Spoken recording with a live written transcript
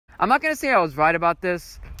I'm not going to say I was right about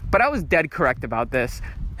this, but I was dead correct about this.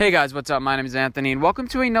 Hey guys, what's up? My name is Anthony, and welcome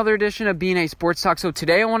to another edition of Being a Sports Talk. So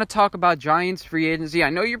today I want to talk about Giants free agency.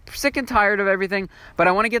 I know you're sick and tired of everything, but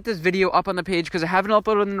I want to get this video up on the page because I haven't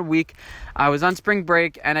uploaded in a week. I was on spring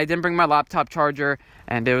break, and I didn't bring my laptop charger,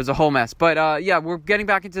 and it was a whole mess. But yeah, we're getting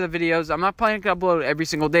back into the videos. I'm not planning to upload every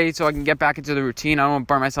single day so I can get back into the routine. I don't want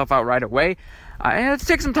to burn myself out right away. Let's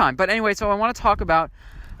take some time. But anyway, so I want to talk about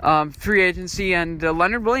free agency and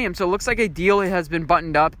Leonard Williams. So it looks like a deal has been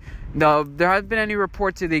buttoned up. No, there hasn't been any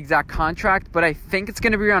reports of the exact contract, but I think it's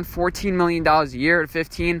going to be around $14 million a year,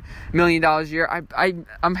 $15 million a year.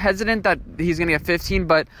 I'm hesitant that he's going to get 15,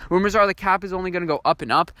 but rumors are the cap is only going to go up and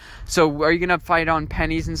up. So are you going to fight on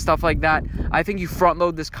pennies and stuff like that? I think you front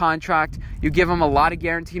load this contract. You give him a lot of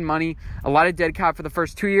guaranteed money, a lot of dead cap for the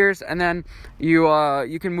first 2 years, and then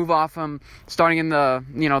you can move off him starting in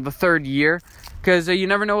the third year, because you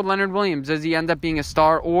never know with Leonard Williams. Does he end up being a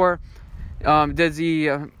star, or does he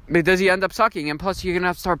end up sucking? And plus, you're going to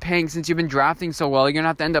have to start paying, since you've been drafting so well, you're going to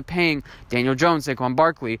have to end up paying Daniel Jones, Saquon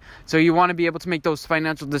Barkley. So you want to be able to make those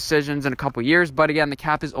financial decisions in a couple years. But again, the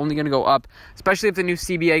cap is only going to go up, especially if the new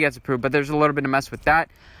CBA gets approved. But there's a little bit of mess with that.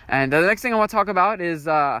 And the next thing I want to talk about is,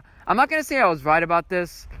 I'm not going to say I was right about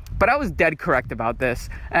this, but I was dead correct about this.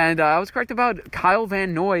 And I was correct about Kyle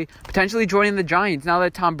Van Noy potentially joining the Giants. Now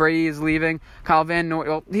that Tom Brady is leaving, Kyle Van Noy,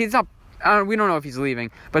 well, he's not. We don't know if he's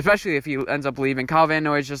leaving, but especially if he ends up leaving, Kyle Van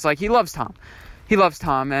Noy is just like, he loves Tom. He loves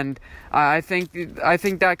Tom, and I think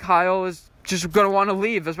that Kyle is just going to want to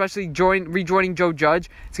leave, especially rejoining Joe Judge.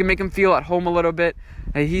 It's going to make him feel at home a little bit.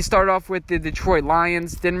 He started off with the Detroit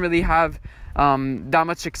Lions, didn't really have that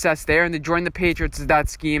much success there, and they joined the Patriots as that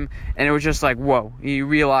scheme, and it was just like, whoa. He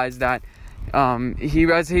realized that he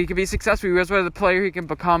could be successful. He was one of the player he can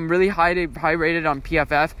become, really high rated on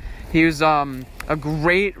PFF. He was a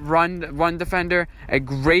great run defender, a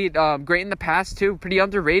great in the pass too, pretty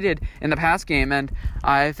underrated in the pass game, and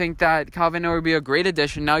I think that Kyle Van Noy would be a great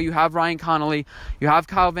addition. Now you have Ryan Connolly, you have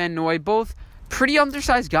Kyle Van Noy, both pretty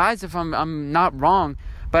undersized guys if I'm not wrong.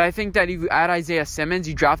 But I think that if you add Isaiah Simmons,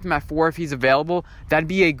 you draft him at 4 if he's available, that'd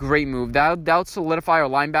be a great move. That would solidify our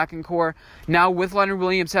linebacking core. Now with Leonard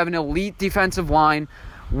Williams having an elite defensive line,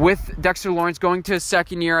 with Dexter Lawrence going to his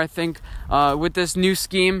second year, I think with this new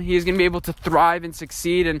scheme, he's going to be able to thrive and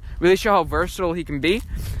succeed and really show how versatile he can be.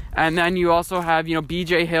 And then you also have,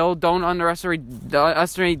 B.J. Hill. Don't underestimate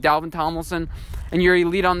Dalvin Tomlinson. And you're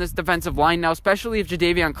elite on this defensive line now, especially if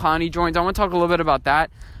Jadeveon Clowney joins. I want to talk a little bit about that.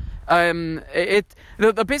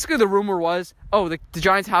 Basically the rumor was, the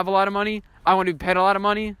Giants have a lot of money. I want to be paid a lot of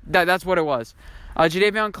money. That's what it was.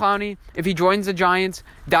 Jadeveon Clowney, if he joins the Giants,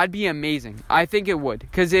 that'd be amazing. I think it would,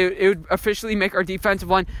 because it would officially make our defensive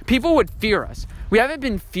line. People would fear us. We haven't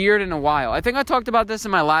been feared in a while. I think I talked about this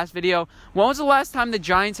in my last video. When was the last time the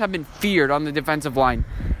Giants have been feared on the defensive line?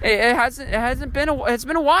 It's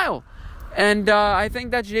been a while. And I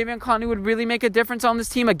think that Jadeveon Clowney would really make a difference on this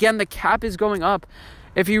team. Again, the cap is going up.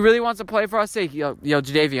 If he really wants to play for us, say,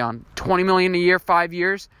 Jadeveon, $20 million a year, 5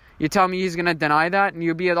 years. You tell me he's going to deny that, and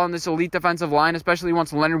you'll be on this elite defensive line, especially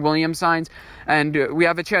once Leonard Williams signs, and we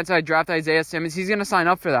have a chance to draft Isaiah Simmons. He's going to sign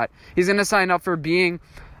up for that. He's going to sign up for being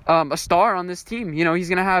a star on this team. He's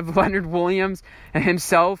going to have Leonard Williams and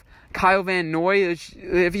himself, Kyle Van Noy.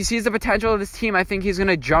 If he sees the potential of this team, I think he's going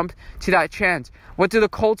to jump to that chance. What do the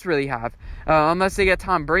Colts really have? Unless they get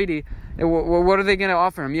Tom Brady, what are they going to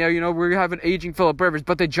offer him? We have an aging Phillip Rivers,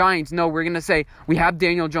 but the Giants, no, we're going to say, we have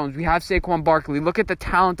Daniel Jones, we have Saquon Barkley. Look at the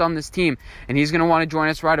talent on this team, and he's going to want to join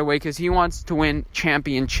us right away because he wants to win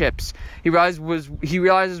championships. He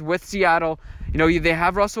realizes with Seattle, they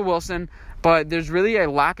have Russell Wilson, but there's really a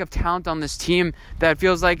lack of talent on this team that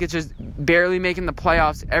feels like it's just barely making the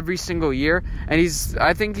playoffs every single year. And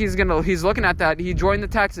I think he's looking at that. He joined the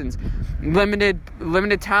Texans, limited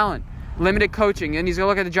talent, limited coaching, and he's going to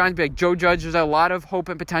look at the Giants and be like, Joe Judge, there's a lot of hope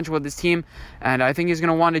and potential with this team, and I think he's going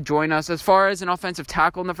to want to join us. As far as an offensive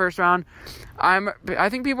tackle in the first round, I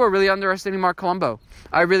think people are really underestimating Mark Colombo.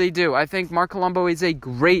 I really do. I think Mark Colombo is a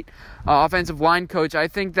great offensive line coach. I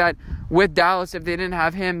think that with Dallas, if they didn't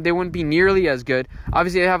have him, they wouldn't be nearly as good.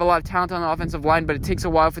 Obviously, they have a lot of talent on the offensive line, but it takes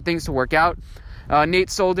a while for things to work out.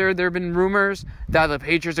 Nate Solder, there have been rumors that the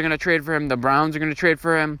Patriots are going to trade for him, the Browns are going to trade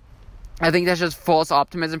for him. I think that's just false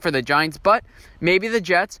optimism for the Giants, but maybe the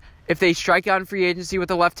Jets, if they strike out in free agency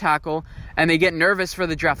with a left tackle and they get nervous for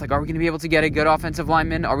the draft, like, are we going to be able to get a good offensive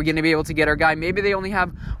lineman? Are we going to be able to get our guy? Maybe they only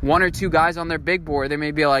have 1 or 2 guys on their big board. They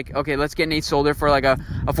may be like, okay, let's get Nate Solder for like a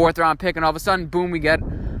 4th-round pick, and all of a sudden, boom, we get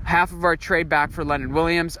half of our trade back for Leonard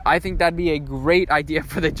Williams. I think that'd be a great idea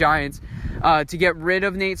for the Giants to get rid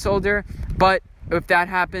of Nate Solder, but if that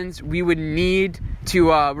happens, we would need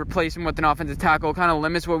replace him with an offensive tackle. Kind of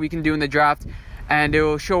limits what we can do in the draft, and it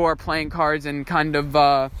will show our playing cards and kind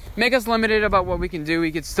of make us limited about what we can do.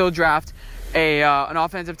 We could still draft an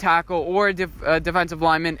offensive tackle or a defensive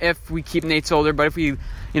lineman if we keep Nate Solder, but if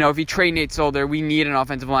we trade Nate Solder, we need an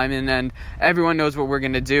offensive lineman, and everyone knows what we're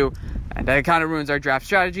going to do, and that kind of ruins our draft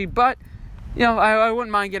strategy. But I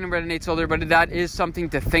wouldn't mind getting rid of Nate Solder, but that is something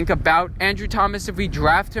to think about. Andrew Thomas, if we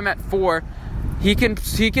draft him at 4, I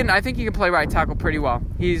think he can play right tackle pretty well.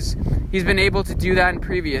 He's been able to do that in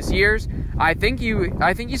previous years. I think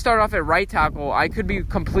he started off at right tackle. I could be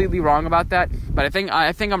completely wrong about that, but I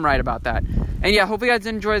think I'm right about that. And yeah, hopefully you guys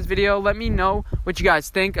enjoyed this video. Let me know what you guys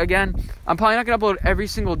think. Again, I'm probably not going to upload every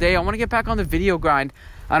single day. I want to get back on the video grind.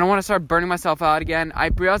 I don't want to start burning myself out again. I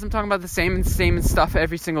realize I'm talking about the same stuff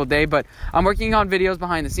every single day, but I'm working on videos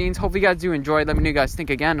behind the scenes. Hopefully you guys do enjoy. Let me know what you guys think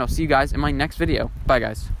again. I'll see you guys in my next video. Bye,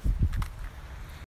 guys.